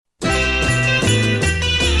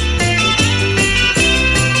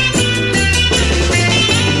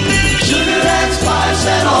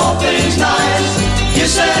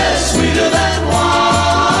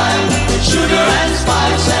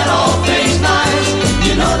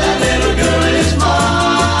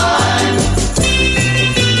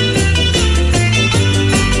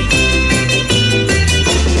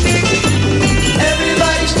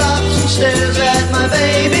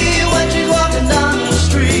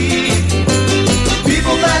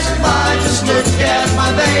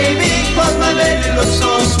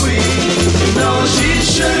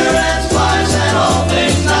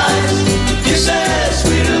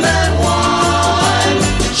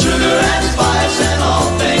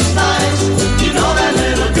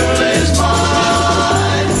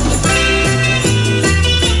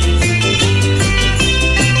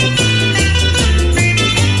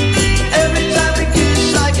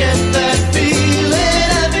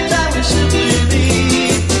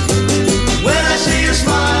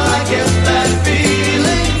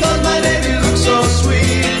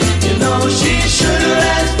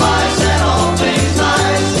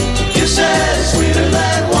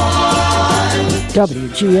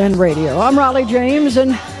WGN Radio. I'm Raleigh James,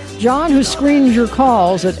 and John, who screens your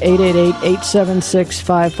calls at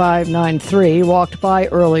 888-876-5593, walked by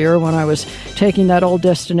earlier when I was taking that old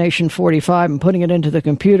Destination 45 and putting it into the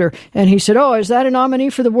computer, and he said, "Oh, is that a nominee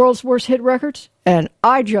for the world's worst hit records?" And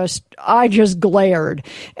I just glared.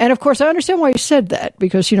 And of course, I understand why he said that,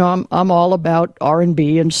 because, you know, I'm all about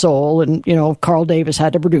R&B and soul, and, you know, Carl Davis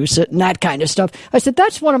had to produce it and that kind of stuff. I said,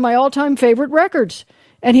 that's one of my all-time favorite records.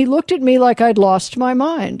 And he looked at me like I'd lost my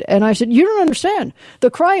mind. And I said, you don't understand.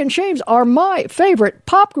 The Crying Shames are my favorite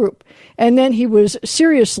pop group. And then he was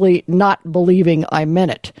seriously not believing I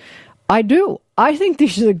meant it. I do. I think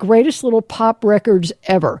these are the greatest little pop records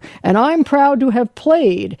ever. And I'm proud to have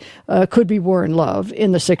played Could Be War in Love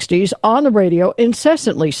in the 60s on the radio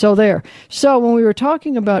incessantly. So there. So when we were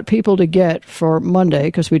talking about people to get for Monday,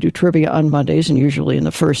 because we do trivia on Mondays, and usually in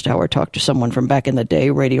the first hour talk to someone from back in the day,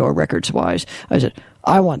 radio or records-wise, I said,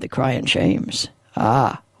 I want the Crying Shames.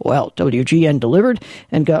 Well, WGN delivered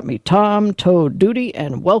and got me Tom Toad Duty,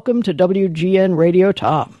 and welcome to WGN Radio,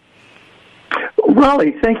 Tom.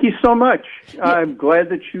 Raleigh, thank you so much. I'm glad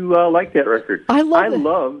that you like that record. I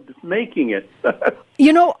loved making it.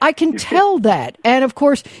 You know, I can tell that. And, of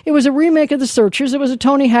course, it was a remake of The Searchers. It was a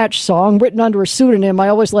Tony Hatch song written under a pseudonym. I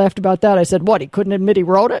always laughed about that. I said, what, he couldn't admit he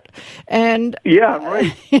wrote it? And yeah,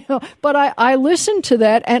 right. You know, but I listened to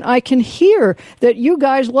that, and I can hear that you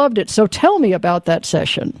guys loved it. So tell me about that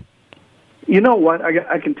session. You know what?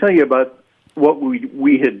 I can tell you about what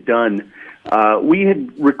we had done. We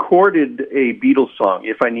had recorded a Beatles song,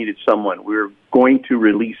 If I Needed Someone. We were going to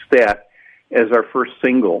release that as our first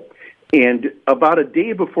single. And about a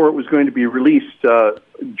day before it was going to be released,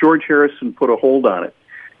 George Harrison put a hold on it.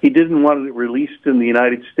 He didn't want it released in the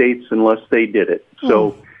United States unless they did it.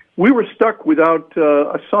 So we were stuck without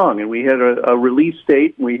a song, and we had a release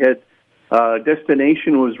date, and we had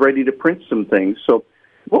Destination was ready to print some things. So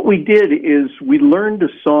what we did is we learned a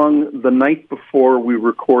song the night before we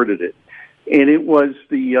recorded it. And it was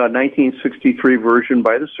the 1963 version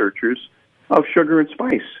by The Searchers of Sugar and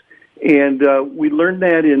Spice. And we learned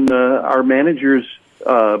that in our manager's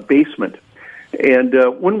basement. And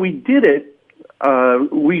when we did it,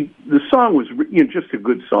 the song was just a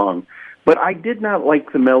good song. But I did not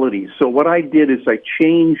like the melody. So what I did is I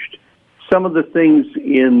changed some of the things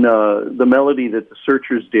in the melody that The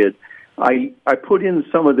Searchers did. I put in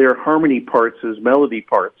some of their harmony parts as melody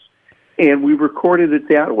parts. And we recorded it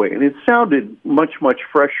that way. And it sounded much, much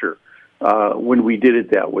fresher when we did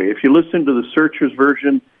it that way. If you listen to The Searchers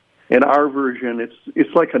version and our version,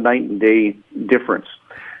 it's like a night and day difference.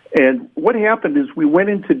 And what happened is we went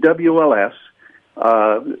into WLS.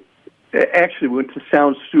 Actually, we went to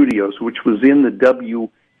Sound Studios, which was in the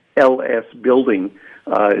WLS building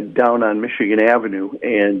down on Michigan Avenue.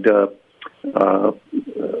 And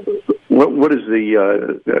what is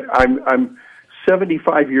the... I'm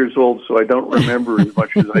 75 years old, so I don't remember as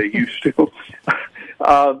much as I used to.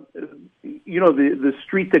 The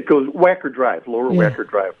street that goes Wacker Drive, Lower Wacker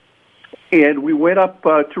Drive. And we went up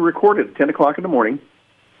to record it at 10 o'clock in the morning.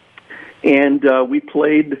 And we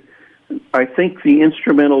played, I think the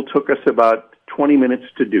instrumental took us about 20 minutes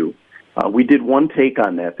to do. We did one take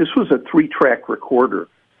on that. This was a 3-track recorder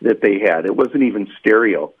that they had. It wasn't even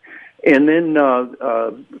stereo. And then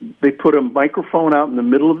they put a microphone out in the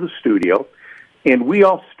middle of the studio. And we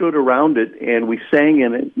all stood around it, and we sang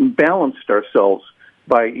in it and balanced ourselves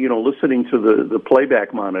by, listening to the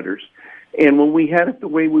playback monitors. And when we had it the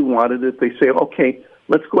way we wanted it, they say, okay,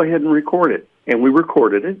 let's go ahead and record it. And we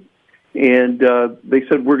recorded it. And they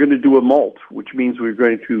said, we're going to do a mult, which means we're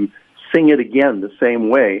going to sing it again the same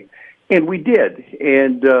way. And we did.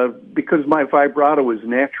 And because my vibrato is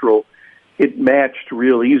natural, it matched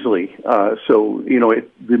real easily.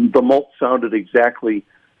 The mult sounded exactly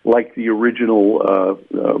like the original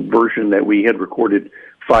version that we had recorded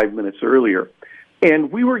 5 minutes earlier.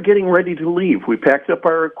 And we were getting ready to leave. We packed up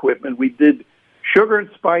our equipment. We did Sugar and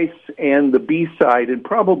Spice and the B-side in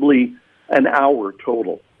probably an hour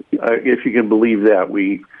total, if you can believe that.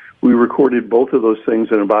 We recorded both of those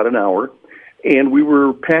things in about an hour. And we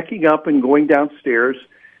were packing up and going downstairs,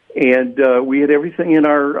 and we had everything in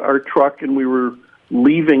our truck, and we were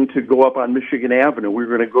leaving to go up on Michigan Avenue. We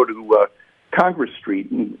were going to go to Congress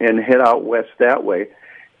Street and head out west that way.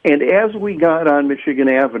 And as we got on Michigan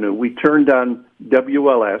Avenue, we turned on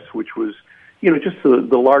WLS, which was, just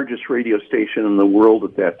the largest radio station in the world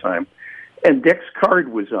at that time. And Dex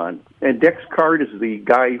Card was on. And Dex Card is the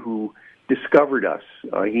guy who discovered us.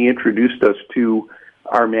 He introduced us to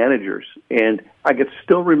our managers. And I can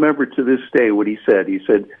still remember to this day what he said. He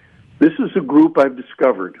said, "This is a group I've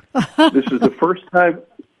discovered. This is the first time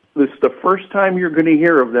this is the first time you're going to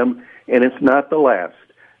hear of them, and it's not the last.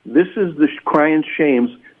 This is the Crying Shames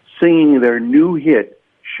singing their new hit,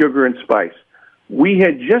 Sugar and Spice. We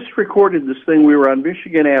had just recorded this thing. We were on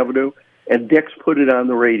Michigan Avenue, and Dex put it on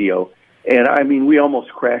the radio. And, I mean, we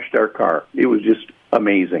almost crashed our car. It was just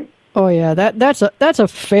amazing. Oh yeah, that's a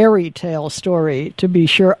fairy tale story, to be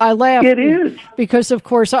sure. I laugh. It is, because of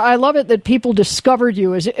course I love it that people discovered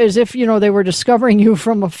you as if they were discovering you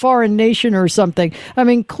from a foreign nation or something. I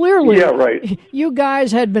mean, clearly, yeah, right. You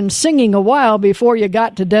guys had been singing a while before you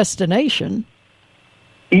got to destination.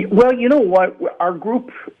 Well, you know what? Our group,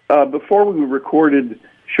 before we recorded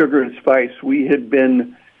Sugar and Spice, we had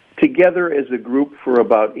been together as a group for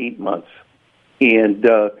about 8 months, and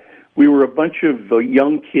we were a bunch of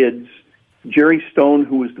young kids. Jerry Stone,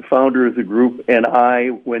 who was the founder of the group, and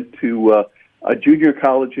I went to a junior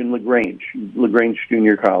college in LaGrange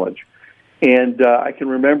Junior College. And I can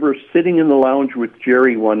remember sitting in the lounge with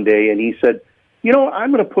Jerry one day, and he said, I'm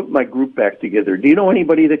going to put my group back together. Do you know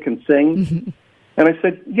anybody that can sing? And I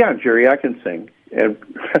said, yeah, Jerry, I can sing. And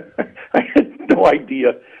I had no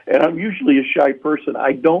idea. And I'm usually a shy person.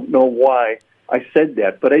 I don't know why I said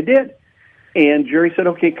that, but I did. And Jerry said,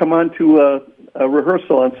 okay, come on to a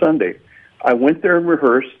rehearsal on Sunday. I went there and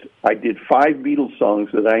rehearsed. I did 5 Beatles songs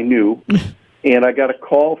that I knew. And I got a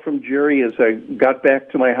call from Jerry as I got back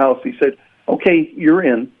to my house. He said, okay, you're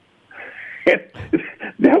in. And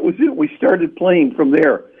that was it. We started playing from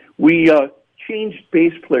there. We changed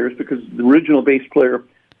bass players because the original bass player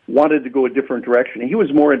wanted to go a different direction. He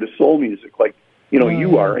was more into soul music like,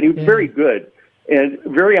 you are. And he was very good. And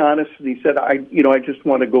very honest, and he said, I just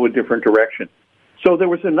want to go a different direction. So there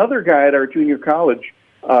was another guy at our junior college,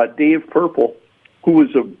 Dave Purple, who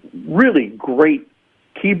was a really great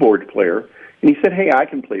keyboard player, and he said, hey, I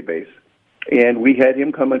can play bass. And we had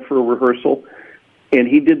him come in for a rehearsal, and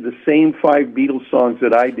he did the same 5 Beatles songs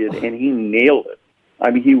that I did, and he nailed it. I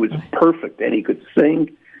mean, he was perfect, and he could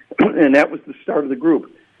sing, and that was the start of the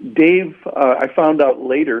group. Dave, I found out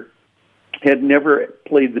later, had never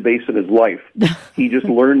played the bass in his life. He just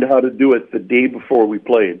learned how to do it the day before we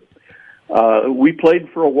played. We played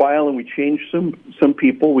for a while, and we changed some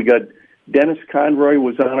people. We got Dennis Conroy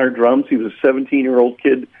was on our drums. He was a 17-year-old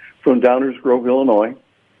kid from Downers Grove, Illinois.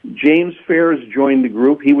 James Fares joined the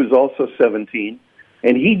group. He was also 17,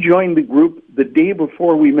 and he joined the group the day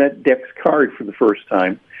before we met Dex Card for the first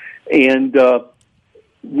time. And our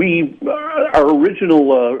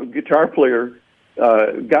original guitar player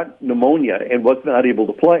got pneumonia and was not able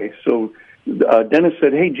to play. So Dennis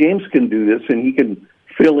said, hey, James can do this, and he can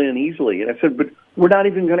fill in easily. And I said, but we're not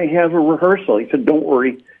even going to have a rehearsal. He said, don't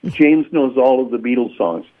worry, James knows all of the Beatles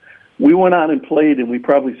songs. We went on and played, and we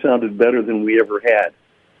probably sounded better than we ever had.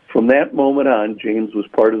 From that moment on, James was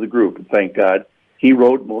part of the group, and thank God. He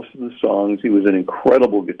wrote most of the songs. He was an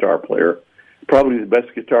incredible guitar player, probably the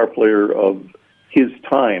best guitar player of his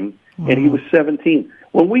time, and he was 17.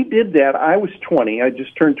 When we did that, I was 20. I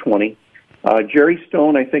just turned 20. Jerry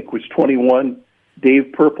Stone, I think, was 21.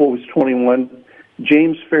 Dave Purple was 21.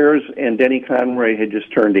 James Fares and Denny Conroy had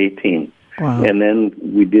just turned 18. Wow. And then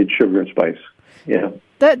we did Sugar and Spice. Yeah.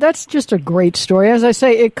 That's just a great story. As I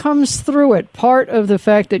say, it comes through it. Part of the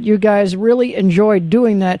fact that you guys really enjoyed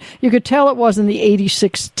doing that, you could tell it wasn't the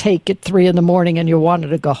 86th take at 3 a.m. and you wanted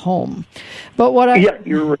to go home. But yeah,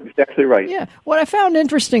 you're exactly right. Yeah, what I found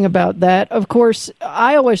interesting about that, of course,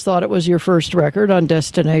 I always thought it was your first record on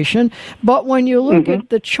Destination. But when you look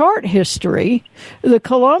at the chart history, the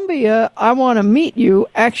Columbia "I Want to Meet You"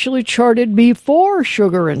 actually charted before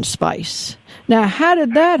Sugar and Spice. Now, how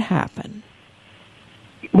did that happen?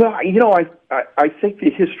 Well, I think the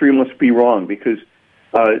history must be wrong because,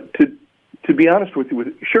 to be honest with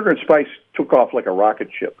you, Sugar and Spice took off like a rocket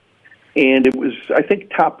ship, and it was, I think,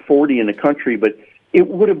 top 40 in the country. But it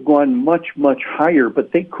would have gone much, much higher.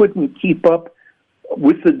 But they couldn't keep up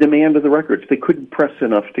with the demand of the records. They couldn't press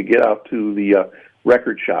enough to get out to the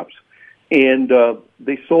record shops, and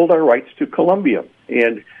they sold our rights to Columbia.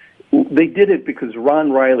 And they did it because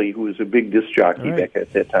Ron Riley, who was a big disc jockey back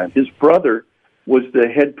at that time, his brother was the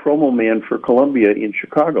head promo man for Columbia in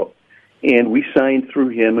Chicago. And we signed through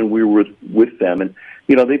him, and we were with them. And,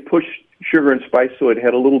 they pushed Sugar and Spice, so it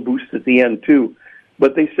had a little boost at the end, too.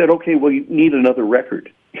 But they said, okay, well, you need another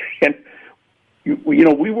record. And,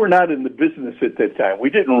 we were not in the business at that time. We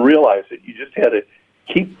didn't realize it. You just had to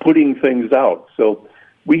keep putting things out. So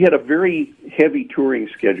we had a very heavy touring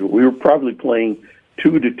schedule. We were probably playing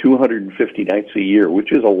 200 to 250 nights a year,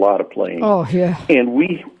 which is a lot of playing. Oh, yeah. And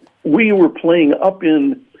we were playing up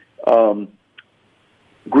in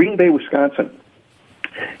Green Bay, Wisconsin.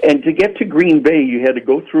 And to get to Green Bay, you had to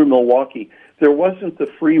go through Milwaukee. There wasn't the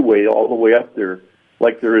freeway all the way up there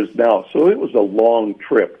like there is now. So it was a long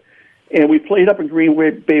trip. And we played up in Green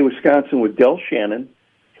Bay, Wisconsin with Del Shannon,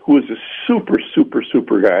 who was a super, super,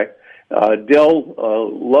 super guy. Del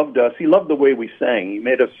loved us. He loved the way we sang. He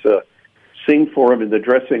made us sing for him in the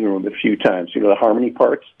dressing room a few times, the harmony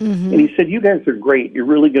parts. Mm-hmm. And he said, you guys are great. You're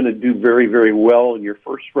really going to do very, very well, and your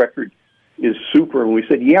first record is super. And we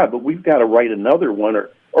said, yeah, but we've got to write another one,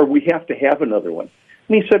 or we have to have another one.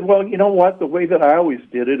 And he said, well, you know what? The way that I always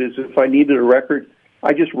did it is if I needed a record,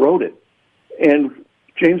 I just wrote it. And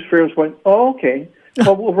James Farris went, oh, okay,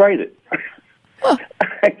 well, we'll write it.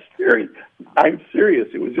 I'm serious.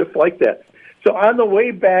 It was just like that. So on the way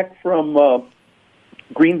back from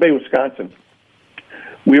Green Bay, Wisconsin,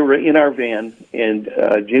 we were in our van, and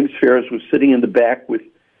James Farris was sitting in the back with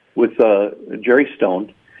Jerry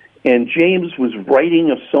Stone, and James was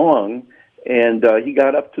writing a song, and he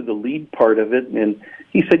got up to the lead part of it, and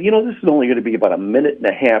he said, this is only going to be about a minute and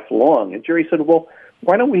a half long. And Jerry said, well,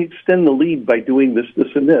 why don't we extend the lead by doing this,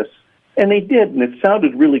 this, and this? And they did, and it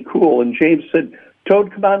sounded really cool. And James said,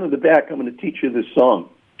 Toad, come on to the back. I'm going to teach you this song.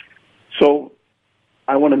 So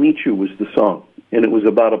I Want to Meet You was the song, and it was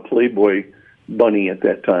about a Playboy bunny at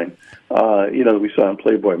that time, that we saw in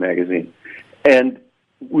Playboy magazine. And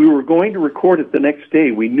we were going to record it the next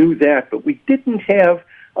day. We knew that, but we didn't have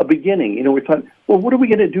a beginning. We thought, well, what are we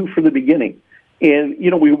going to do for the beginning? And,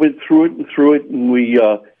 we went through it, and we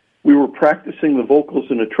were practicing the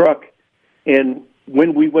vocals in a truck. And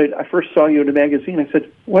when I first saw you in a magazine, I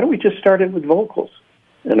said, why don't we just start it with vocals?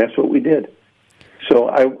 And that's what we did. So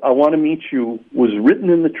I Want to Meet You was written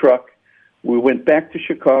in the truck. We went back to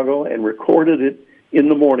Chicago and recorded it in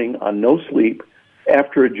the morning on no sleep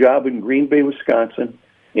after a job in Green Bay, Wisconsin.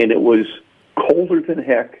 And it was colder than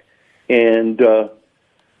heck. And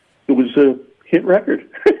it was a hit record.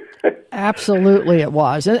 Absolutely it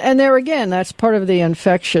was. And there again, that's part of the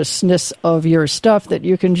infectiousness of your stuff, that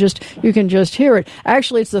you can just hear it.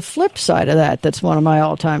 Actually, it's the flip side of that that's one of my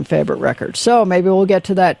all-time favorite records. So maybe we'll get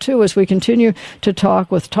to that too as we continue to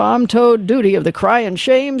talk with Tom Toad Duty of the Crying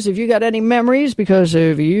Shames. If you got any memories, because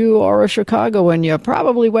if you are a Chicagoan, you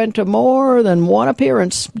probably went to more than one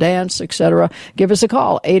appearance, dance, etc., give us a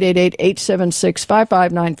call,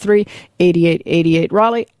 888-876-5593, 8888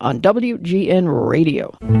 Raleigh on WGN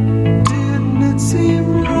Radio. Didn't it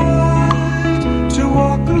seem right to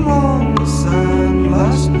walk along the sand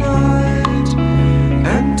last night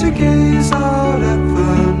and to gaze out at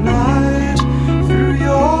the night through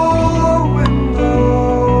your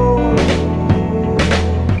window?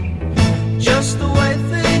 Just the way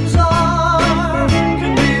things are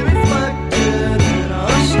can be reflected in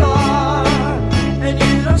a star, and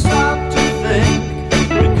you don't stop to think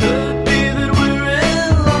it could be that we're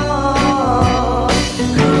in love.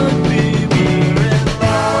 Could be we're in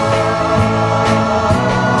love.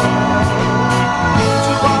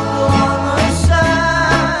 To walk along the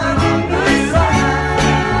sand, you don't have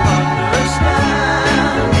to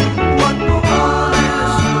understand what the world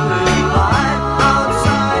is really like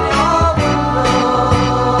outside your window.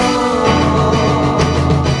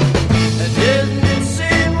 And didn't it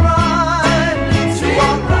seem right to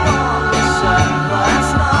walk along the sand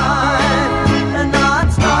last night and not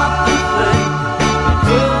stop to think it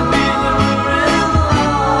could be that we're in love?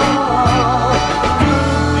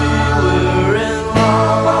 Could be we're in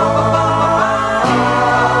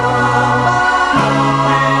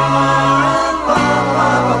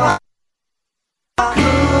love.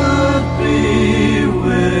 Could be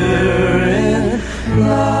we're in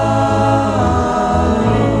love.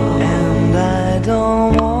 And I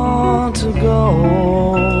don't want to go.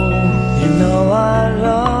 I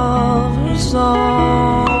love her so.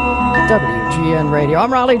 WGN Radio.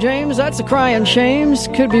 I'm Raleigh James. That's the Crying Shames.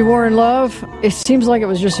 Could Be War in Love. It seems like it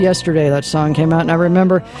was just yesterday that song came out, and I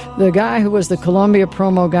remember the guy who was the Columbia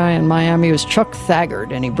promo guy in Miami was Chuck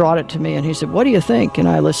Thaggart, and he brought it to me, and he said, what do you think? And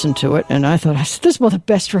I listened to it, and I thought, this is one of the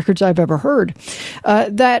best records I've ever heard.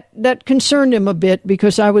 That concerned him a bit,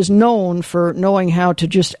 because I was known for knowing how to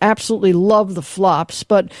just absolutely love the flops,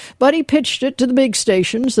 but he pitched it to the big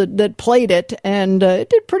stations that played it, and it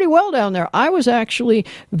did pretty well down there. I was actually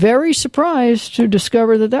very surprised to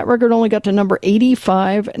discover that record only got to number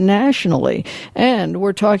 85 nationally. And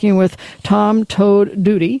we're talking with Tom Toad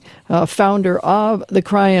Duty, founder of the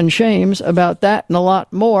Crying Shames, about that and a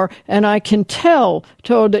lot more. And I can tell,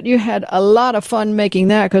 Toad, that you had a lot of fun making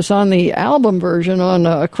that, because on the album version, on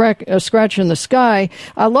a Scratch in the Sky,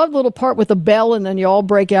 I love the little part with the bell and then you all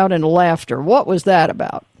break out in laughter. What was that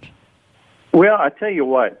about? Well, I tell you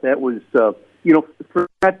what, that was, for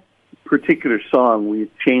that particular song,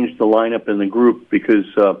 we changed the lineup in the group because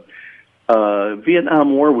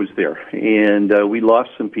Vietnam War was there, and we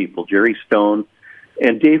lost some people. Jerry Stone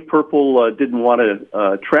And Dave Purple didn't want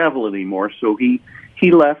to travel anymore, so he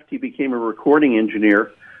left. He became a recording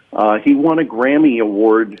engineer. He won a Grammy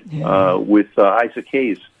Award with Isaac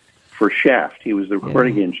Hayes for Shaft. He was the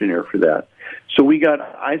recording engineer for that. So we got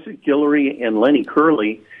Isaac Guillory and Lenny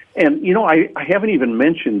Curley. And, I haven't even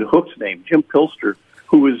mentioned Hook's name, Jim Pilster,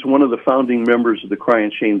 who was one of the founding members of the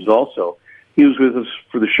Crying Shames also. He was with us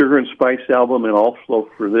for the Sugar and Spice album and All Flow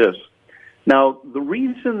for this. Now, the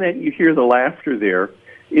reason that you hear the laughter there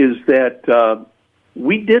is that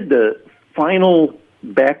we did the final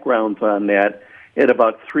backgrounds on that at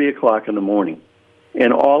about 3 o'clock in the morning.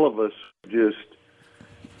 And all of us just,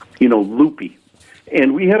 loopy.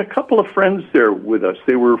 And we had a couple of friends there with us.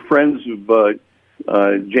 They were friends of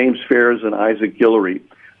James Fares and Isaac Guillory.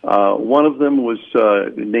 One of them was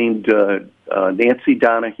named Nancy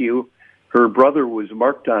Donahue. Her brother was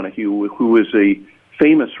Mark Donahue, who was a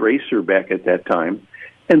famous racer back at that time.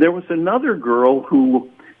 And there was another girl who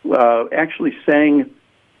actually sang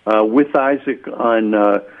with Isaac on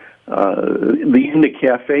the In the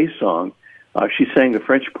Cafe song. She sang the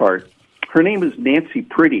French part. Her name is Nancy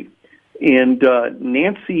Pretty. And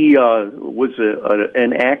Nancy was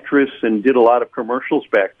an actress and did a lot of commercials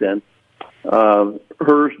back then.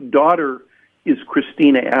 Her daughter is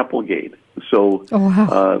Christina Applegate. So,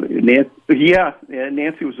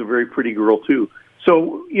 Nancy was a very pretty girl too.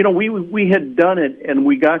 So, we had done it, and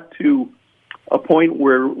we got to a point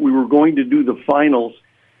where we were going to do the finals,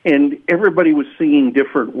 and everybody was singing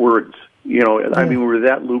different words. I mean, we were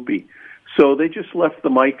that loopy. So they just left the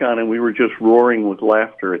mic on, and we were just roaring with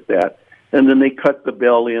laughter at that. And then they cut the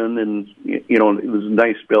bell in, and, it was a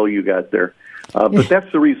nice bell you got there. But that's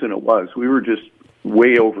the reason it was. We were just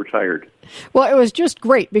way overtired. Well, it was just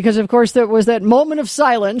great because, of course, there was that moment of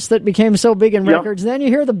silence that became so big in records. Then you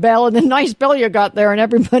hear the bell, and the nice bell you got there, and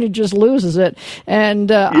everybody just loses it.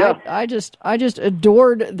 And I just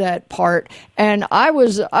adored that part. And I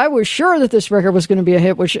was sure that this record was going to be a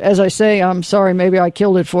hit. Which, as I say, I'm sorry, maybe I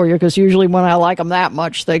killed it for you because usually when I like them that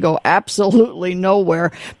much, they go absolutely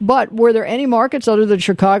nowhere. But were there any markets other than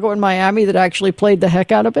Chicago and Miami that actually played the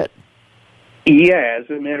heck out of it? Yeah, as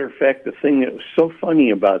a matter of fact, the thing that was so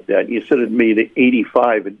funny about that, you said it made it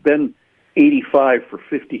 85. It'd been 85 for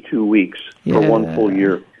 52 weeks for one full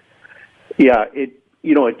year. Yeah, it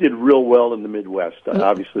did real well in the Midwest.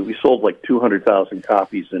 Obviously, we sold like 200,000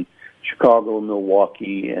 copies in Chicago,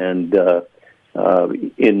 Milwaukee, and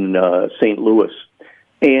in St. Louis.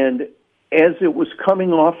 And as it was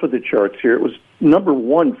coming off of the charts here, it was number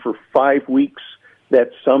one for 5 weeks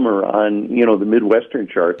that summer on, the Midwestern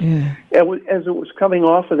chart. Yeah. As it was coming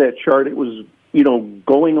off of that chart, it was,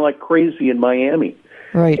 going like crazy in Miami.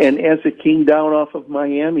 Right. And as it came down off of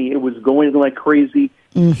Miami, it was going like crazy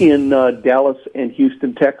in Dallas and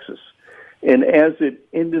Houston, Texas. And as it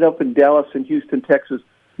ended up in Dallas and Houston, Texas,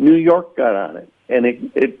 New York got on it. And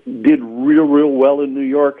it did real, real well in New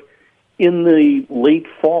York in the late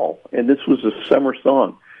fall. And this was a summer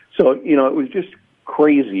song. So, it was just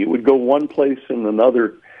crazy. It would go one place and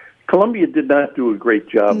another. Columbia did not do a great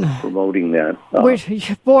job of promoting that.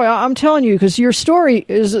 Boy, I'm telling you, because your story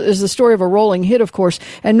is the story of a rolling hit, of course,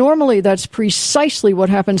 and normally that's precisely what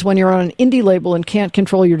happens when you're on an indie label and can't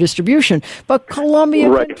control your distribution. But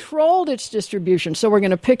Columbia controlled its distribution, so we're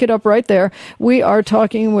going to pick it up right there. We are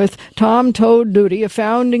talking with Tom Toad Duty, a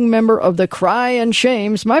founding member of the Crying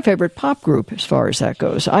Shames, my favorite pop group as far as that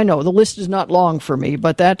goes. I know the list is not long for me,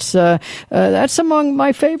 but that's among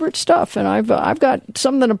my favorite stuff, and I've got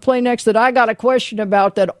something to play next that I got a question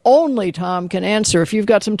about that only Tom can answer. If you've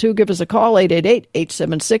got some too, give us a call,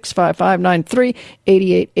 888-876-5593,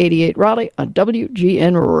 8888 Raleigh on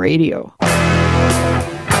WGN Radio.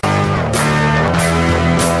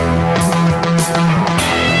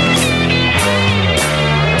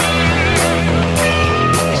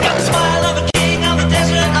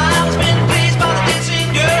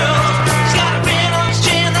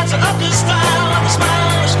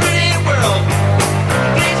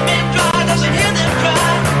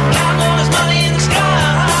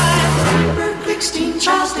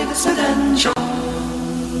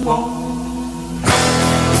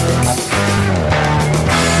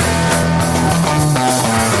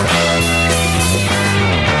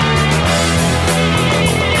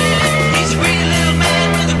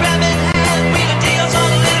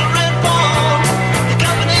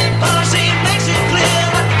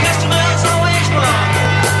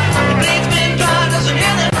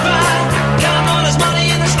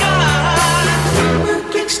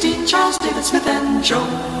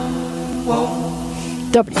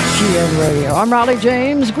 WGN Radio. I'm Raleigh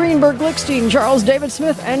James, Greenberg, Glickstein, Charles David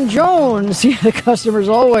Smith, and Jones. Yeah, the customer's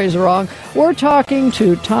always wrong. We're talking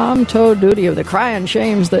to Tom Toe Duty of the Crying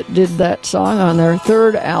Shames that did that song on their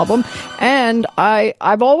third album. And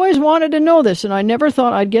I've always wanted to know this, and I never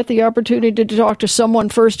thought I'd get the opportunity to talk to someone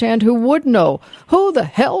firsthand who would know. Who the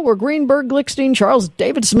hell were Greenberg, Glickstein, Charles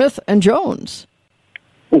David Smith, and Jones?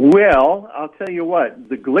 Well, I'll tell you what.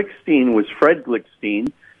 The Glickstein was Fred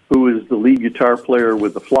Glickstein, who is the lead guitar player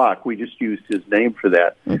with The Flock. We just used his name for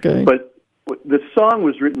that. Okay. But the song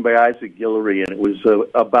was written by Isaac Guillory, and it was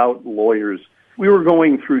about lawyers. We were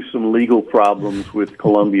going through some legal problems with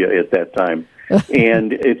Columbia at that time,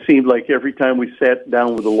 and it seemed like every time we sat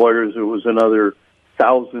down with the lawyers, it was another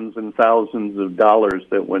thousands and thousands of dollars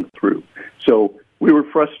that went through. So we were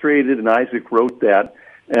frustrated, and Isaac wrote that.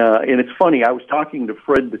 And it's funny, I was talking to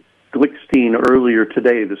Fred Glickstein earlier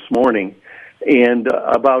today, this morning, and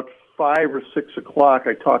about 5 or 6 o'clock,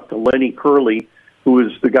 I talked to Lenny Curley, who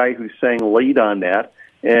is the guy who sang lead on that.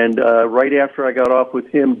 And right after I got off with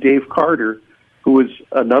him, Dave Carter, who is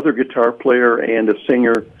another guitar player and a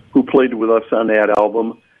singer who played with us on that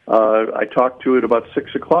album, I talked to at about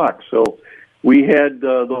 6 o'clock. So we had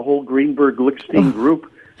the whole Greenberg Glickstein group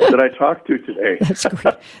that I talked to today. That's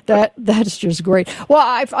great. That's just great. Well,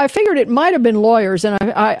 I figured it might have been lawyers, and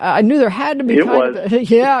I knew there had to be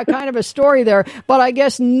kind of a story there. But I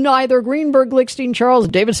guess neither Greenberg, Glickstein, Charles,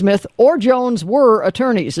 David Smith, or Jones were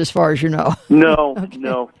attorneys, as far as you know. No, Okay.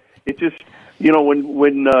 no. It just,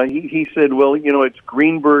 when he said, well, it's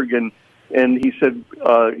Greenberg, and he said,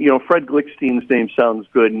 Fred Glickstein's name sounds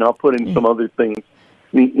good, and I'll put in some other things,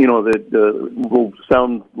 that will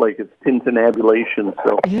sound like it's tintinnabulation,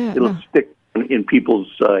 so it'll stick in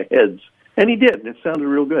people's heads. And he did, and it sounded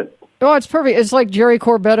real good. Oh, it's perfect. It's like Jerry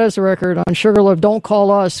Corbetta's record on Sugarloaf, Don't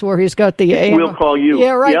Call Us, where he's got the A. We'll Call You.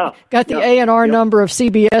 Yeah, right. Yeah. Got the A&R number of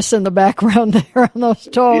CBS in the background there on those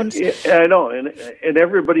tones. Yeah, I know, and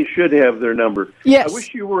everybody should have their number. Yes. I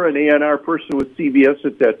wish you were an A&R person with CBS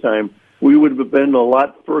at that time. We would have been a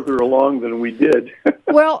lot further along than we did.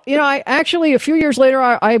 Well, I actually, a few years later,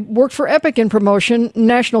 I worked for Epic in promotion,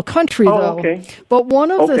 National Country, though. Okay. But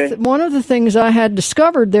one of the things I had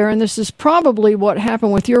discovered there, and this is probably what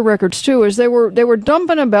happened with your records too, is they were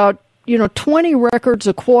dumping about 20 records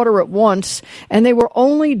a quarter at once, and they were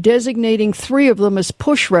only designating 3 of them as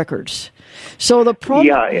push records. So the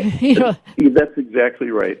promo, that's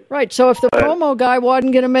exactly right. Right. So if the promo guy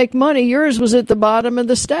wasn't going to make money, yours was at the bottom of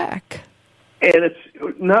the stack. And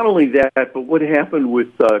it's not only that, but what happened with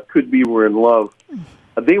Could Be We're in Love,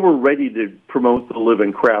 they were ready to promote the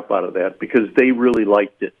living crap out of that because they really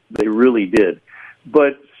liked it. They really did.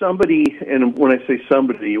 But somebody, and when I say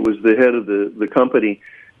somebody, it was the head of the company,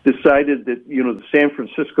 decided that, the San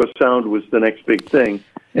Francisco sound was the next big thing.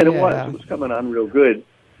 And it was coming on real good.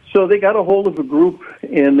 So they got a hold of a group,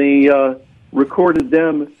 and they recorded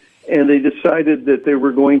them, and they decided that they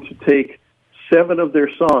were going to take 7 of their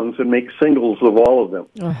songs and make singles of all of them.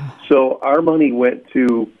 So our money went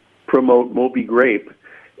to promote Moby Grape.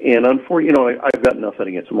 And unfortunately, I've got nothing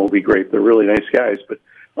against Moby Grape. They're really nice guys. But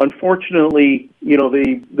unfortunately,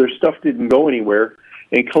 their stuff didn't go anywhere,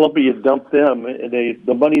 and Columbia dumped them. And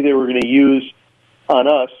the money they were going to use on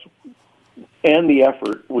us and the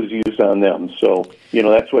effort was used on them. So,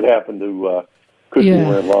 that's what happened to Could Be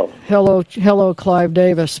We're in Love. Hello, Clive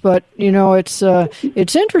Davis. But it's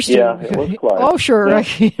interesting. Yeah, it was Clive. Oh, sure.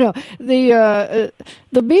 Yeah.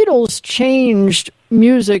 The Beatles changed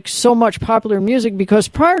music, so much popular music, because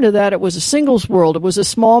prior to that it was a singles world. It was a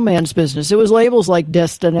small man's business. It was labels like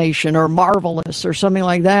Destination or Marvelous or something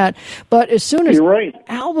like that. But as soon as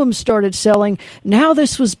albums started selling, now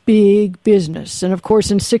this was big business. And of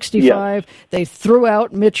course in 65 they threw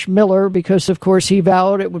out Mitch Miller because of course he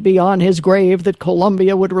vowed it would be on his grave that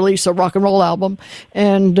Columbia would release a rock and roll album.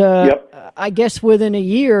 And I guess within a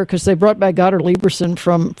year, because they brought back Goddard Lieberson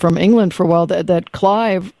from England for a while, that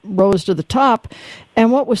Clive rose to the top.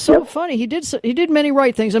 And what was so funny, he did many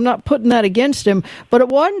right things. I'm not putting that against him, but it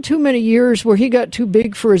wasn't too many years where he got too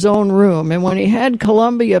big for his own room. And when he had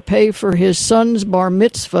Columbia pay for his son's bar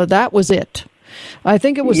mitzvah, that was it. I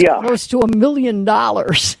think it was close to $1 million.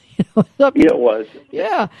 It was.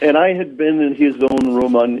 Yeah. And I had been in his own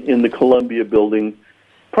room in the Columbia building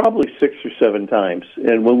probably 6 or 7 times.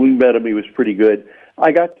 And when we met him, he was pretty good.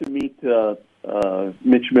 I got to meet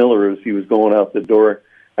Mitch Miller as he was going out the door.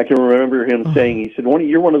 I can remember him saying, he said,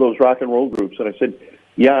 "You're one of those rock and roll groups." And I said,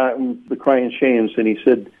 "Yeah, I'm the Crying Shames." And he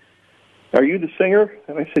said, "Are you the singer?"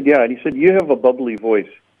 And I said, "Yeah." And he said, "You have a bubbly voice."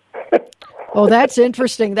 Oh, that's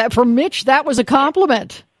interesting. That for Mitch, that was a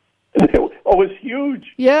compliment. Oh, it was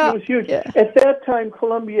huge. Yeah. It was huge. Yeah. At that time,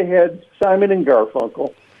 Columbia had Simon and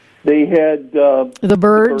Garfunkel. They had The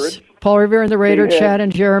Byrds, Paul Revere and the Raider, They had Chad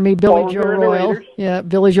and Jeremy, Paul Billy Joe Revere and the Royal. Raiders. Yeah,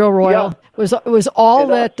 Billy Joe Royal. Yeah. It was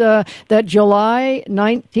all And, that July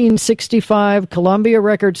 1965 Columbia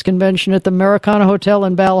Records convention at the Americana Hotel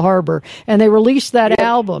in Bal Harbor, and they released that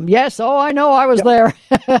album. Yes, I know, I was there.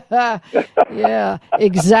 Yeah,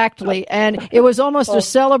 exactly. And it was almost a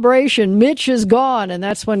celebration. Mitch is gone, and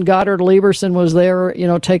that's when Goddard Lieberson was there,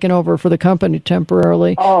 taking over for the company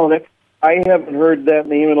temporarily. Oh, I haven't heard that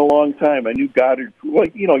name in a long time. I knew Goddard. Well,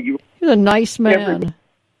 He was a nice man.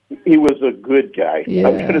 He was a good guy. Yeah.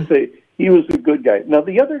 I'm going to say he was a good guy. Now,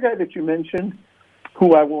 the other guy that you mentioned,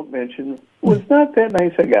 who I won't mention, was not that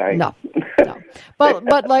nice a guy. No.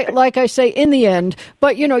 But like I say, in the end,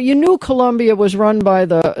 but you knew Columbia was run by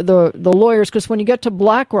the lawyers, because when you get to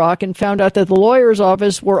BlackRock and found out that the lawyer's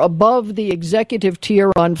office were above the executive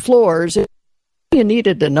tier on floors, you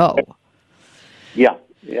needed to know.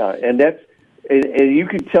 Yeah, and and you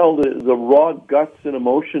could tell the raw guts and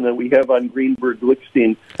emotion that we have on Greenberg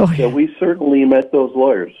Glickstein. Yeah. That we certainly met those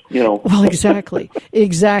lawyers. Well,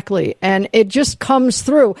 exactly, and it just comes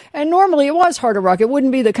through. And normally it was harder rock. It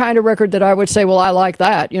wouldn't be the kind of record that I would say, well, I like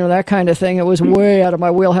that, that kind of thing. It was way out of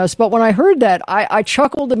my wheelhouse. But when I heard that, I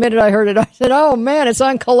chuckled the minute I heard it. I said, oh man, it's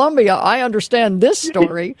on Columbia. I understand this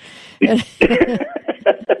story.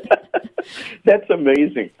 That's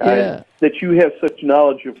amazing. Yeah. That you have such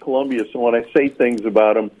knowledge of Columbia. So when I say things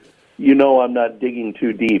about them, I'm not digging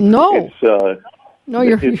too deep. No.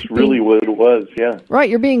 It's really what it was. Yeah. Right.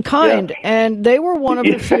 You're being kind. Yeah. And they were one of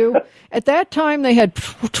the few. At that time, they had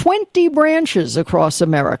 20 branches across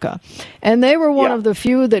America. And they were one of the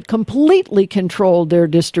few that completely controlled their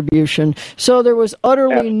distribution. So there was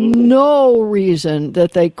utterly no reason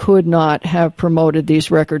that they could not have promoted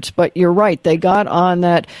these records. But you're right. They got on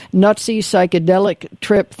that nutsy psychedelic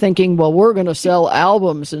trip thinking, well, we're going to sell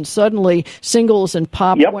albums. And suddenly singles and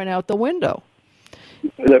pop went out the window.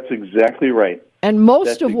 That's exactly right. And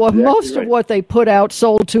most of what they put out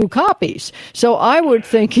sold 2 copies. So I would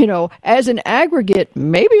think, as an aggregate,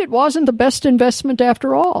 maybe it wasn't the best investment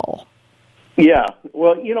after all. Yeah.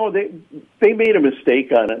 Well, they made a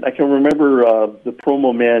mistake on it. I can remember the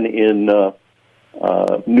promo man in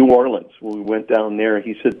New Orleans when we went down there.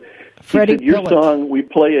 He said, your song, we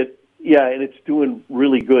play it, and it's doing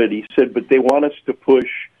really good. He said, but they want us to push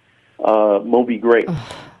Moby Grape.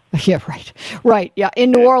 Yeah, right. Yeah,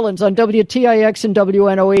 in New Orleans on WTIX and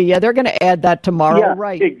WNOE. Yeah, they're going to add that tomorrow. Yeah,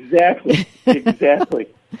 right. Exactly.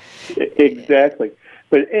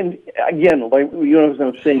 But and again, as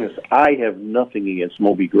I'm saying this, I have nothing against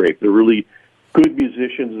Moby Grape. They're really good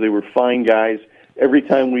musicians. They were fine guys. Every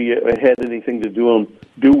time we had anything to do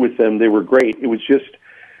with them, they were great. It was just,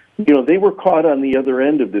 they were caught on the other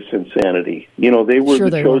end of this insanity. They were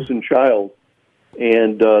the chosen child.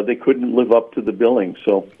 And they couldn't live up to the billing,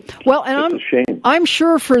 so it's a shame. I'm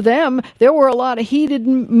sure for them there were a lot of heated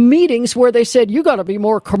meetings where they said, "You got to be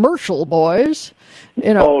more commercial, boys."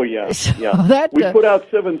 Oh yeah, we put out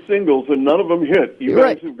 7 singles and none of them hit. You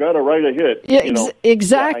guys have got to write a hit. Yeah,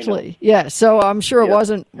 exactly. Yeah, so I'm sure it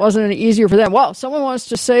wasn't any easier for them. Well, someone wants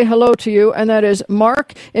to say hello to you, and that is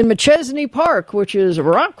Mark in McChesney Park, which is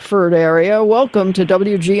Rockford area. Welcome to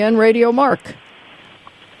WGN Radio, Mark.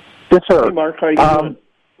 Yes, sir. Hey, Mark, how are you doing?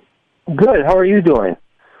 Good. How are you doing?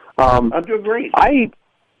 I'm doing great. I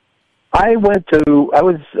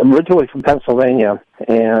was originally from Pennsylvania,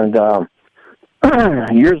 and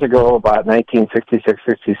years ago, about 1966,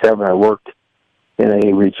 67, I worked in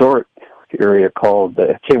a resort area called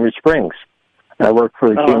Cambridge Springs. And I worked for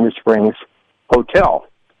the Cambridge Springs Hotel.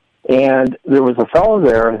 And there was a fellow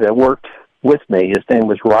there that worked with me. His name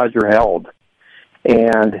was Roger Held.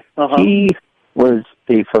 And he was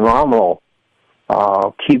a phenomenal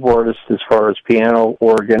keyboardist as far as piano,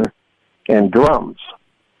 organ, and drums.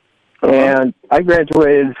 And I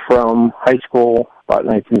graduated from high school about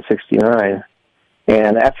 1969.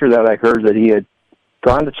 And after that, I heard that he had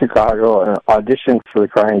gone to Chicago and auditioned for the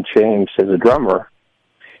Crying Shames as a drummer.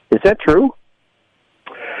 Is that true?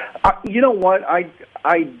 You know what?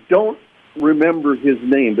 I don't remember his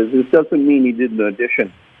name, but this doesn't mean he didn't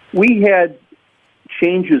audition. We had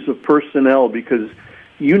changes of personnel because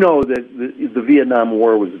that the Vietnam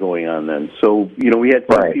War was going on then. So, we had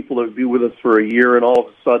some people that would be with us for a year, and all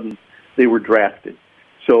of a sudden they were drafted.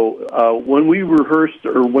 So when we rehearsed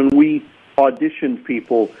or when we auditioned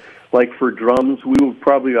people, like for drums, we would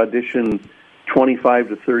probably audition 25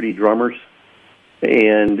 to 30 drummers.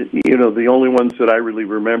 And, the only ones that I really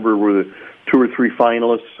remember were the 2 or 3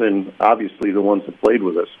 finalists and obviously the ones that played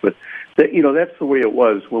with us. But, that's the way it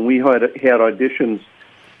was. When we had auditions,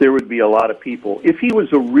 there would be a lot of people. If he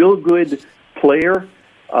was a real good player,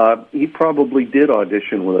 he probably did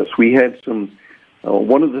audition with us. We had some.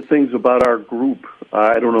 One of the things about our group,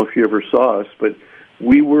 I don't know if you ever saw us, but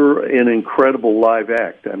we were an incredible live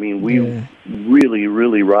act. I mean, we really,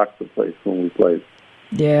 really rocked the place when we played.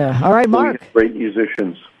 Yeah. All right, Mark. We had great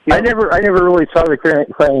musicians. Yeah. I never really saw the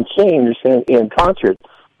Crying Shames in concert.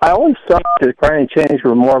 I always thought the Crying Shames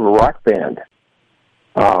were more of a rock band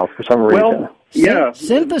for some reason. Well, yeah.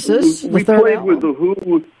 Synthesis. We played with the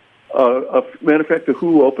Who. Matter of fact, the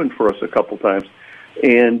Who opened for us a couple times,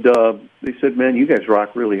 and they said, "Man, you guys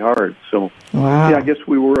rock really hard." So, yeah, I guess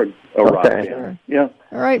we were a rock band. Yeah.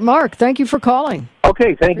 All right, Mark. Thank you for calling.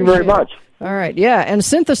 Okay, thank you very much. All right, yeah, and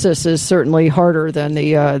Synthesis is certainly harder than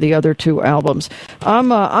the other two albums.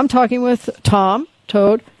 I'm talking with Tom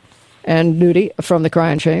Toad and Nudie from the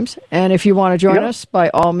Crying Shames, and if you want to join us, by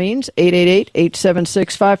all means,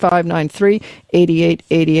 888-876-5593,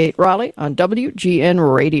 8888 Raleigh on WGN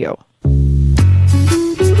Radio.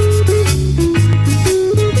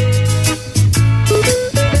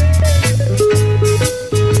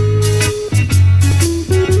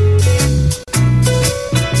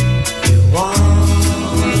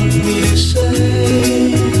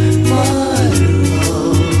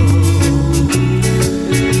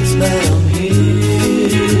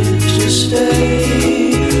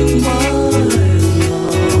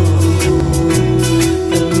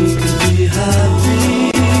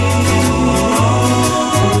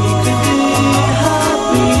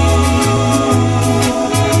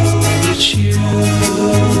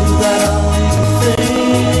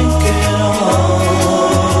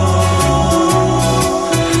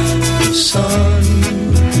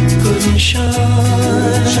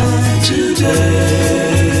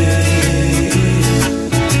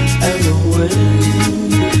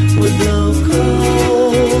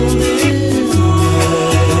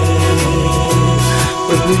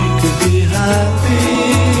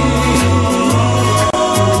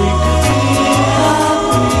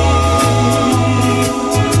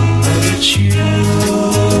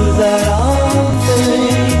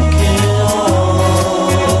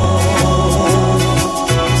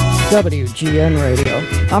 WGN Radio.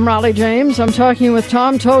 I'm Raleigh James. I'm talking with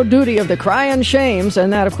Tom Toad Duty of the Crying Shames,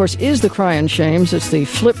 and that, of course, is the Crying Shames. It's the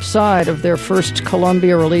flip side of their first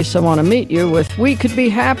Columbia release, I Want to Meet You, with We Could Be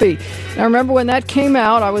Happy. Now, remember when that came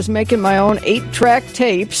out, I was making my own 8-track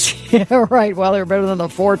tapes. Yeah, right. Well, they were better than the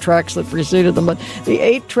 4 tracks that preceded them, but the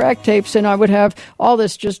 8-track tapes, and I would have all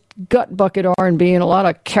this just gut bucket R&B and a lot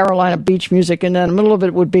of Carolina beach music, and then in the middle of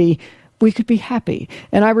it would be We Could Be Happy.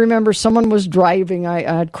 And I remember someone was driving, I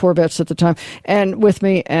had Corvettes at the time, and with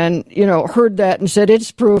me, and, heard that and said,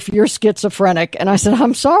 "It's proof you're schizophrenic." And I said,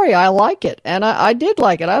 "I'm sorry, I like it." And I did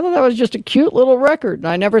like it. I thought that was just a cute little record. And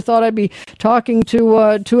I never thought I'd be talking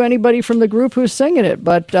to anybody from the group who's singing it.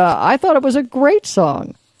 But I thought it was a great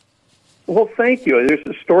song. Well, thank you. There's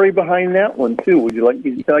a story behind that one, too. Would you like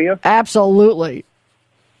me to tell you? Absolutely.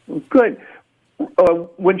 Good.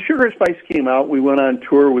 When Sugar Spice came out, we went on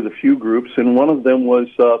tour with a few groups, and one of them was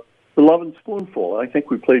the Lovin' Spoonful. I think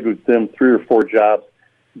we played with them 3 or 4 jobs.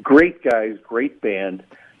 Great guys, great band.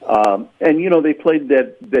 And, they played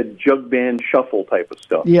that jug band shuffle type of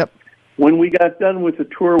stuff. Yep. When we got done with the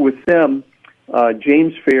tour with them,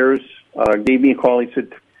 James Fairs gave me a call. He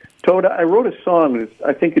said, "Toad, I wrote a song that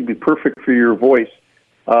I think it'd be perfect for your voice.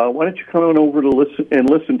 Why don't you come on over to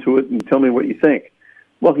listen to it and tell me what you think?"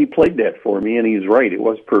 Well, he played that for me, and he's right. It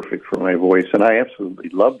was perfect for my voice, and I absolutely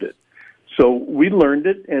loved it. So we learned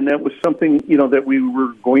it, and that was something, that we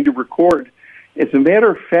were going to record. As a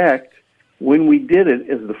matter of fact, when we did it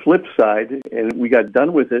as the flip side, and we got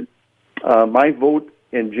done with it, my vote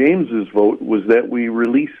and James's vote was that we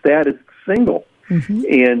release that as a single. Mm-hmm.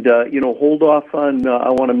 And, hold off on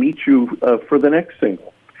I Want to Meet You for the next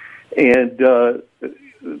single. And,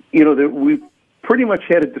 that we pretty much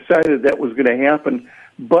had it decided that was going to happen.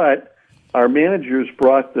 But our managers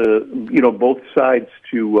brought both sides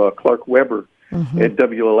to Clark Weber at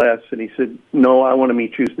WLS, and he said, "No, I Want to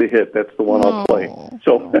Meet You is the hit. That's the one I'll play."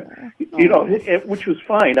 So, which was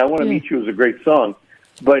fine. I Want to Meet You is a great song,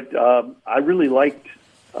 but I really liked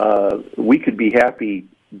We Could Be Happy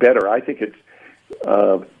better. I think it's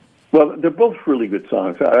well, they're both really good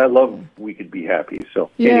songs. I love We Could Be Happy. So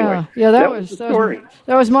anyway, that was the story.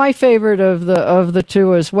 That was my favorite of the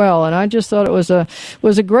two as well, and I just thought it was a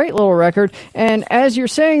great little record. And as you're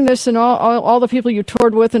saying this, and all the people you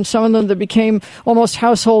toured with, and some of them that became almost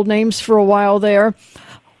household names for a while there.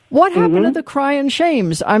 What happened to the Crying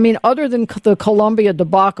Shames? I mean, other than the Columbia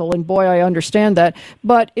debacle, and boy, I understand that,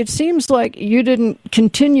 but it seems like you didn't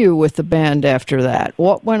continue with the band after that.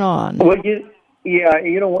 What went on? Well, Yeah,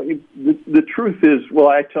 you know what? The truth is, well,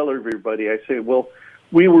 I tell everybody, I say, well,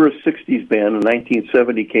 we were a 60s band, and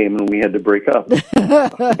 1970 came, and we had to break up.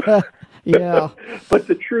 Yeah. But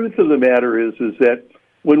the truth of the matter is that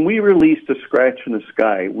when we released A Scratch in the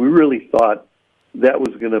Sky, we really thought that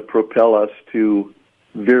was going to propel us to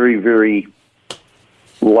very, very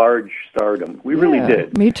large stardom. We really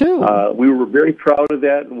did. Me too. We were very proud of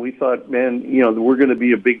that, and we thought, man, we're going to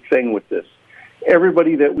be a big thing with this.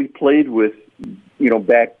 Everybody that we played with,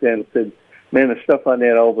 back then said, man, the stuff on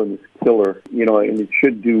that album is killer, and it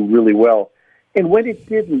should do really well. And when it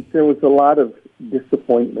didn't, there was a lot of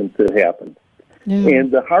disappointment that happened. Yeah.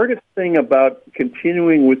 And the hardest thing about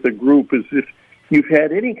continuing with a group is if you've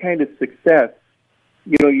had any kind of success,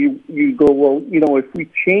 you go, well, if we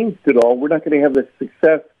changed it all, we're not going to have the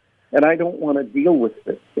success, and I don't want to deal with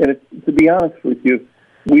it. And to be honest with you,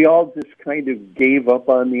 we all just kind of gave up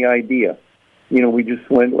on the idea. We just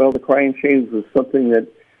went, well, the Crying Shames was something that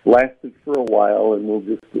lasted for a while, and we'll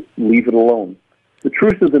just leave it alone. The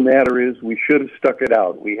truth of the matter is we should have stuck it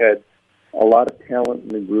out. We had a lot of talent in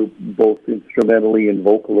the group, both instrumentally and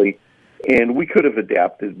vocally, and we could have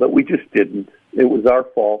adapted, but we just didn't. It was our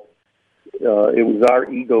fault. It was our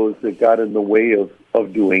egos that got in the way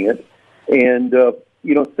of doing it. And,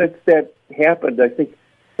 since that happened, I think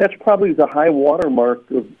that's probably the high watermark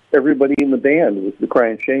of everybody in the band was the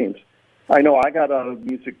Crying Shames. I know I got out of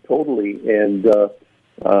music totally and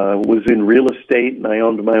was in real estate, and I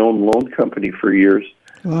owned my own loan company for years.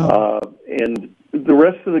 Wow. And the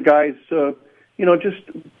rest of the guys, just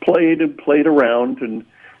played around, and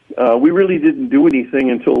we really didn't do anything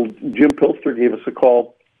until Jim Pilster gave us a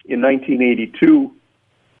call in 1982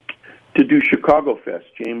 to do Chicago Fest,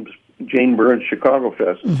 Jane Burns Chicago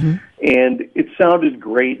Fest. Mm-hmm. And it sounded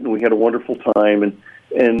great, and we had a wonderful time, and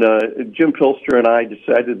Jim Pilster and I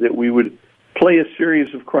decided that we would play a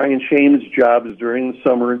series of Crying Shames jobs during the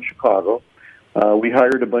summer in Chicago. We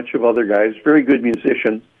hired a bunch of other guys, very good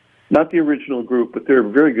musicians, not the original group, but they're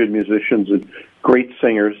very good musicians and great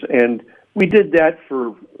singers. And we did that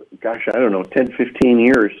for, 10, 15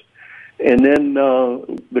 years. And then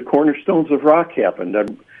the Cornerstones of Rock happened.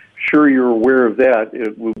 I'm sure you're aware of that.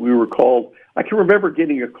 We were called, I can remember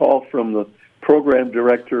getting a call from the program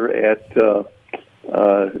director at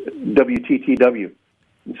WTTW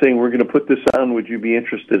saying, we're going to put this on, would you be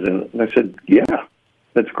interested in it? And I said, yeah,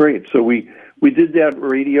 that's great. So we did that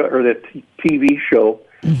radio or that TV show,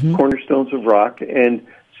 mm-hmm. Cornerstones of Rock, and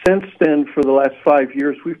since then, for the last 5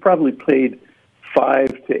 years, we've probably played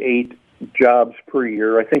 5 to 8 jobs per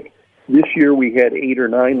year. I think this year we had 8 or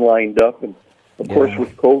 9 lined up, and of course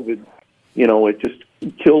with COVID, it just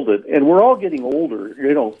killed it. And we're all getting older,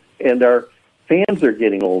 and our fans are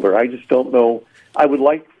getting older. I just don't know. I would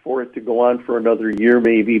like for it to go on for another year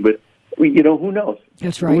maybe, but who knows?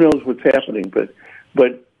 That's right. Who knows what's happening?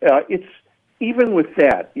 But it's even with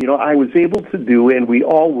that, I was able to do, and we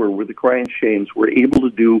all were with the Crying Shames, were able to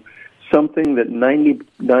do something that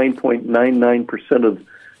 99.99%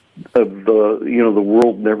 of the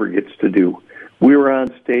world never gets to do. We were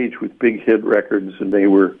on stage with big hit records, and they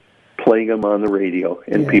were playing them on the radio,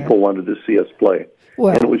 and people wanted to see us play.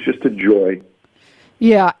 Well, and it was just a joy.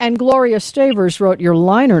 Yeah, and Gloria Stavers wrote your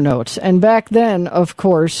liner notes. And back then, of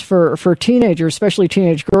course, for teenagers, especially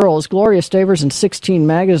teenage girls, Gloria Stavers in 16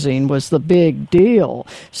 magazine was the big deal.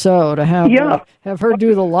 So to have her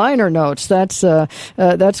do the liner notes, that's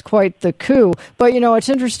quite the coup. But, it's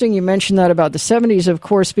interesting you mentioned that about the 70s, of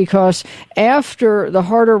course, because after the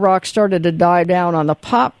harder rock started to die down on the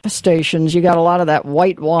pop stations, you got a lot of that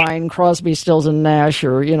white wine, Crosby, Stills, and Nash,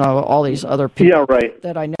 or, all these other people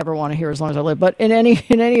that I never want to hear as long as I live. But in any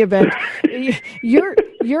event,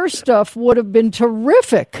 your stuff would have been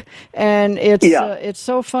terrific, and it's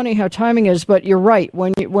so funny how timing is. But you're right.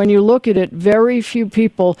 When you look at it, very few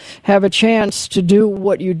people have a chance to do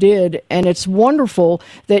what you did, and it's wonderful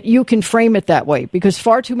that you can frame it that way. Because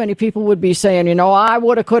far too many people would be saying, I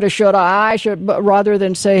woulda, coulda, shoulda, I should, rather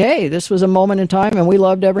than say, hey, this was a moment in time, and we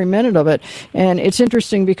loved every minute of it. And it's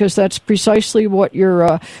interesting because that's precisely what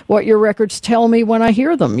your records tell me when I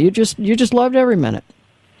hear them. You just loved every minute.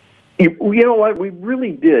 You know what? We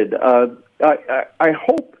really did. I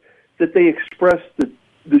hope that they expressed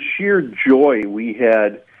the sheer joy we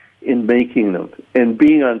had in making them and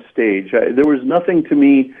being on stage. There was nothing to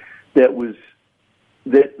me that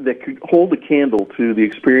could hold a candle to the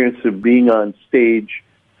experience of being on stage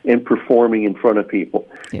and performing in front of people.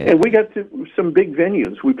 Yeah. And we got to some big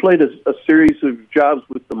venues. We played a series of jobs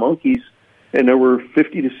with the Monkees, and there were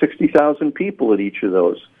 50 to 60,000 people at each of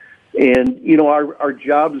those. And, our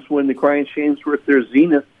jobs when the Crying Shames were at their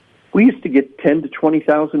zenith, we used to get 10 to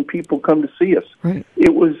 20,000 people come to see us. Right.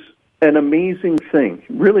 It was an amazing thing,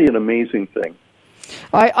 really an amazing thing.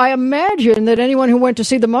 I imagine that anyone who went to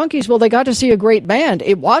see the Monkees, well, they got to see a great band.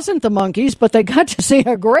 It wasn't the Monkees, but they got to see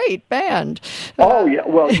a great band. Oh yeah,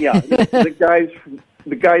 well yeah, the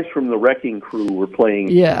guys from the Wrecking Crew were playing,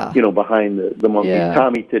 behind the Monkees. Yeah.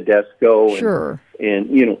 Tommy Tedesco, Sure,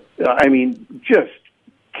 and I mean, just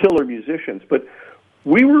killer musicians. But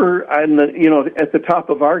we were on at the top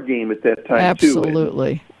of our game at that time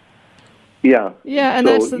absolutely. too. Yeah, and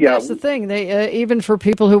so, that's the thing. They even for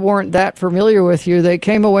people who weren't that familiar with you, they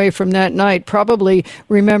came away from that night probably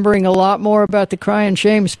remembering a lot more about the Crying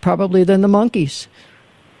Shames probably than the Monkees.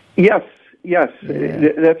 Yes,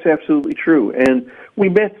 that's absolutely true. And we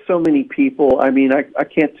met so many people. I mean, I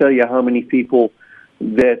can't tell you how many people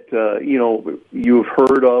that you've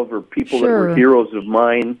heard of, or people that were heroes of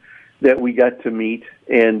mine that we got to meet.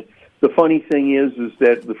 And the funny thing is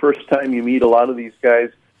that the first time you meet a lot of these guys,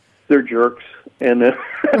 they're jerks, and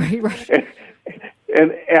right.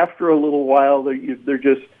 and after a little while, they're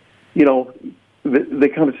just they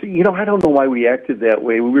come and say, I don't know why we acted that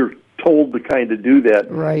way. We were told to kind of do that.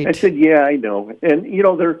 Right. I said, yeah, I know. And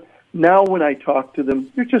they're now when I talk to them,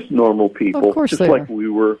 they're just normal people, of course just they like are. we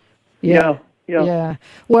were. Yeah.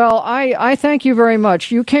 Well, I thank you very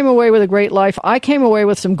much. You came away with a great life. I came away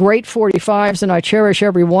with some great 45s, and I cherish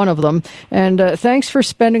every one of them. And thanks for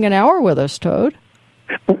spending an hour with us, Toad.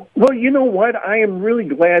 Well, you know what? I am really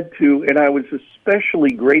glad to, and I was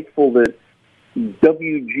especially grateful that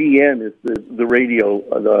WGN is the radio,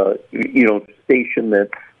 station that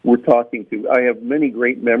we're talking to. I have many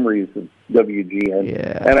great memories of WGN.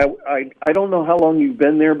 Yeah. And I don't know how long you've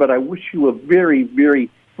been there, but I wish you a very,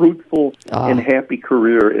 very fruitful and happy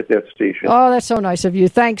career at that station. Oh, that's so nice of you.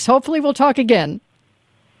 Thanks. Hopefully we'll talk again.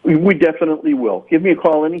 We definitely will. Give me a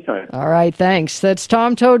call anytime. All right, thanks. That's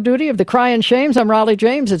Tom Toad Duty of the Crying Shames. I'm Raleigh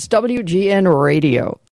James. It's WGN Radio.